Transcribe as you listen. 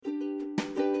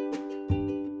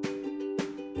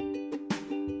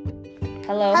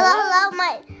Hello.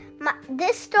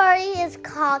 This story is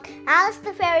called Alice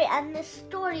the Fairy, and this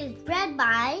story is read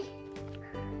by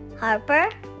Harper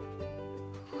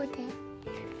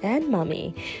And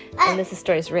Mommy. And this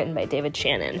story is written by David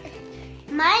Shannon.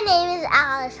 My name is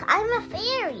Alice. I'm a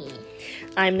fairy.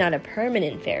 I'm not a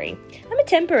permanent fairy. I'm a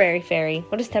temporary fairy.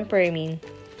 What does temporary mean?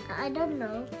 I don't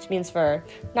know. Which means for,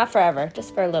 not forever,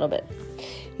 just for a little bit.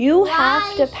 You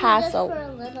have to pass for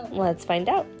a little bit? Let's find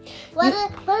out. What is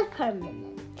permanent?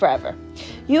 Forever.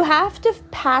 You have to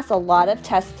pass a lot of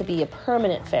tests to be a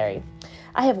permanent fairy.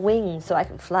 I have wings so I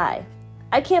can fly.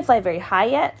 I can't fly very high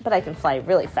yet, but I can fly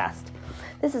really fast.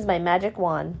 This is my magic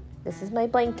wand. This is my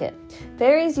blanket.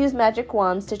 Fairies use magic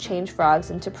wands to change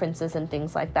frogs into princes and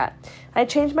things like that. I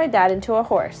changed my dad into a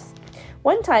horse.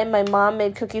 One time, my mom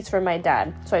made cookies for my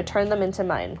dad, so I turned them into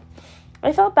mine.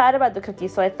 I felt bad about the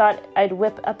cookies, so I thought I'd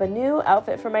whip up a new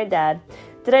outfit for my dad.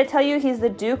 Did I tell you he's the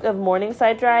Duke of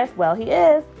Morningside Drive? Well, he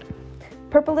is.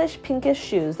 Purplish, pinkish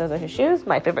shoes. Those are his shoes.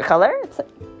 My favorite color.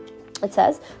 It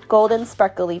says golden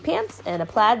sparkly pants and a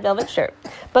plaid velvet shirt.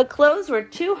 But clothes were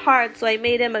too hard, so I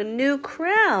made him a new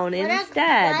crown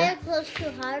instead. Why are clothes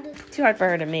too hard? Too hard for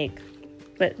her to make.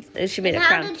 But she made a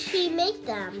crown. How did she make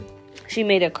them? She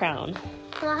made a crown.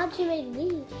 Well, how did she make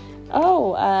these?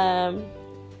 Oh, I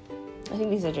think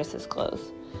these are just his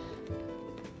clothes.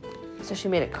 So she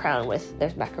made a crown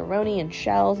there's macaroni and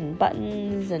shells and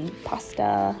buttons and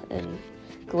pasta and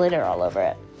glitter all over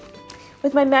it.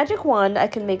 With my magic wand, I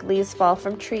can make leaves fall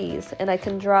from trees, and I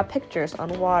can draw pictures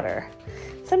on water.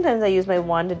 Sometimes I use my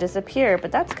wand to disappear,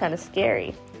 but that's kind of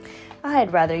scary.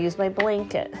 I'd rather use my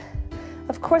blanket.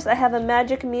 Of course, I have a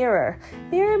magic mirror.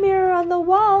 Mirror, mirror on the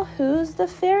wall, who's the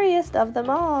fairiest of them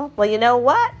all? Well, you know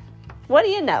what? What do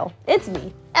you know? It's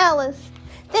me, Alice.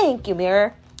 Thank you,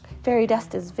 mirror. Fairy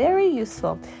dust is very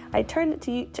useful. I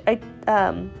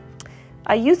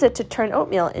use it to turn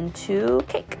oatmeal into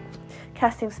cake.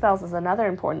 Casting spells is another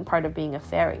important part of being a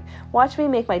fairy. Watch me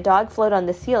make my dog float on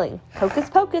the ceiling. Hocus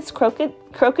pocus, croakin'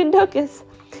 docus.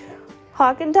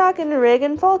 Hawkin' talkin',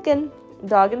 riggin' falcon.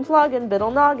 Doggin' floggin',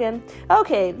 biddle noggin.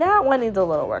 Okay, that one needs a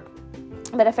little work.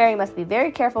 But a fairy must be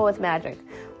very careful with magic.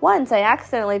 Once I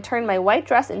accidentally turned my white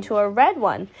dress into a red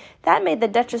one. That made the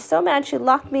Duchess so mad she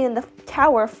locked me in the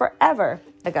tower forever.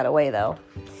 I got away though.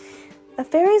 A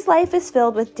fairy's life is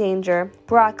filled with danger.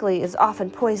 Broccoli is often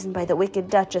poisoned by the wicked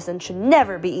Duchess and should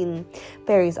never be eaten.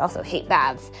 Fairies also hate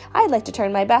baths. I'd like to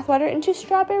turn my bathwater into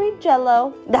strawberry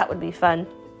jello. That would be fun,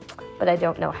 but I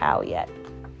don't know how yet.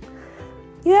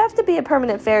 You have to be a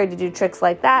permanent fairy to do tricks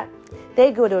like that.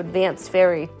 They go to advanced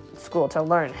fairy school to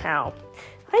learn how.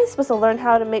 I'm supposed to learn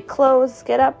how to make clothes,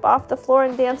 get up off the floor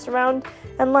and dance around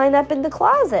and line up in the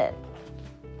closet.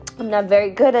 I'm not very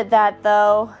good at that,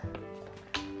 though.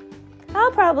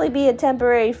 I'll probably be a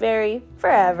temporary fairy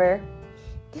forever.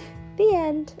 The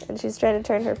end. And she's trying to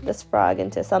turn this frog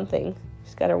into something.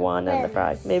 She's got her wand on the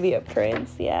frog. Maybe a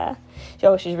prince, yeah.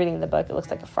 Oh, she's reading the book. It looks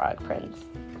like a frog prince.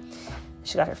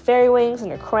 She got her fairy wings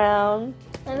and her crown.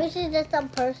 Maybe she's just a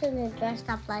person who dressed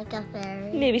up like a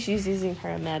fairy. Maybe she's using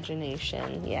her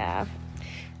imagination, yeah.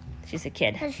 She's a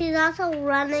kid. And she's also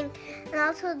running, and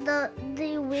also the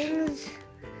wings.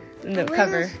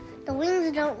 Cover. The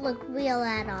wings don't look real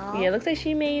at all. Yeah, it looks like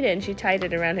she made it and she tied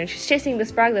it around her. She's chasing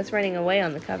this frog that's running away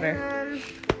on the cover.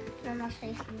 I'm not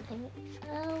saying something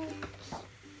else.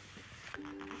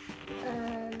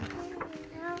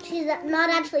 She's not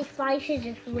actually flying, she's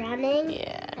just running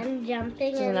and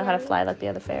jumping. She doesn't know how to fly like the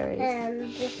other fairies.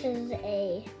 And this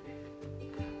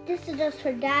is just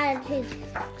her dad. He's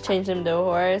changed him to a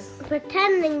horse.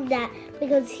 Pretending that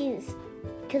because he's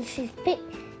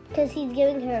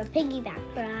giving her a piggyback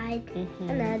ride. Mm-hmm.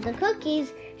 And then the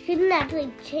cookies, she didn't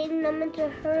actually change them into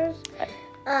hers.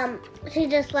 She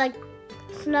just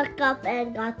snuck up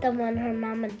and got them when her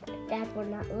mom and dad were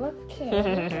not looking.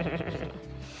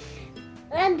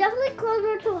 And definitely clothes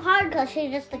were too hard because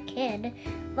she's just a kid.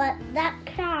 But that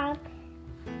crown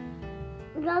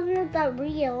wasn't that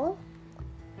real.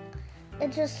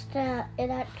 It just, it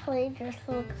actually just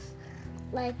looks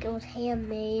like it was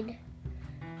handmade,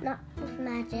 not with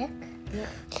magic. Yeah.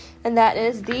 And that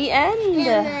is the end.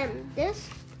 And then this,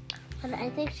 and I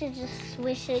think she's just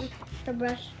swishing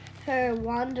her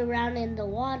wand around in the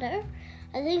water.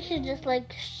 I think she's just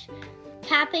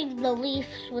tapping the leaves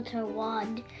with her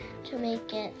wand to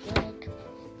make it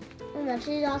and then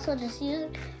she's also just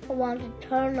using her wand to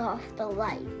turn off the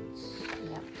lights.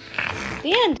 Yeah.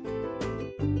 The end.